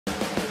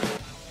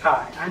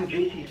Hi, I'm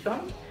JC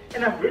Sung,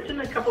 and I've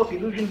written a couple of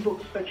illusion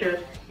books such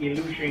as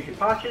Illusionary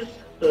Departures,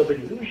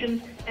 Urban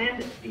Illusions,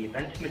 and The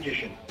Event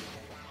Magician.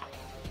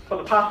 For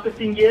the past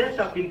 15 years,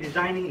 I've been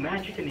designing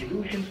magic and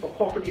illusions for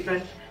corporate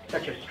events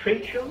such as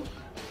trade shows,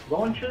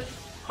 launches,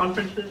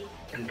 conferences,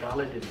 and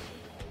gala dinners.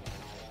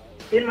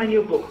 In my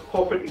new book,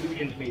 Corporate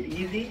Illusions Made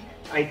Easy,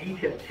 I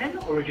detail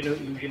 10 original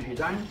illusion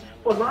designs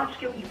for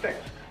large-scale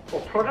effects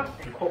for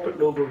product and corporate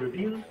logo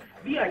reviews,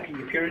 VIP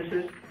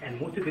appearances, and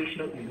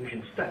motivational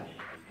illusion stunts.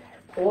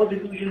 All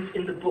the illusions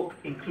in the book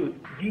include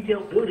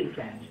detailed building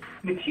plans,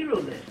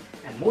 material lists,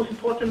 and most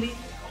importantly,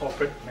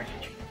 corporate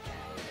messaging.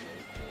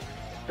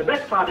 The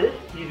best part is,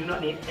 you do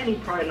not need any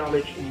prior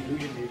knowledge in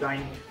illusion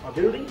design or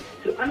building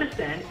to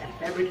understand and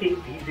fabricate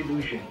these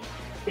illusions.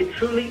 It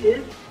truly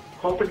is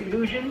corporate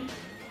illusions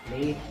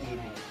made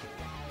easy.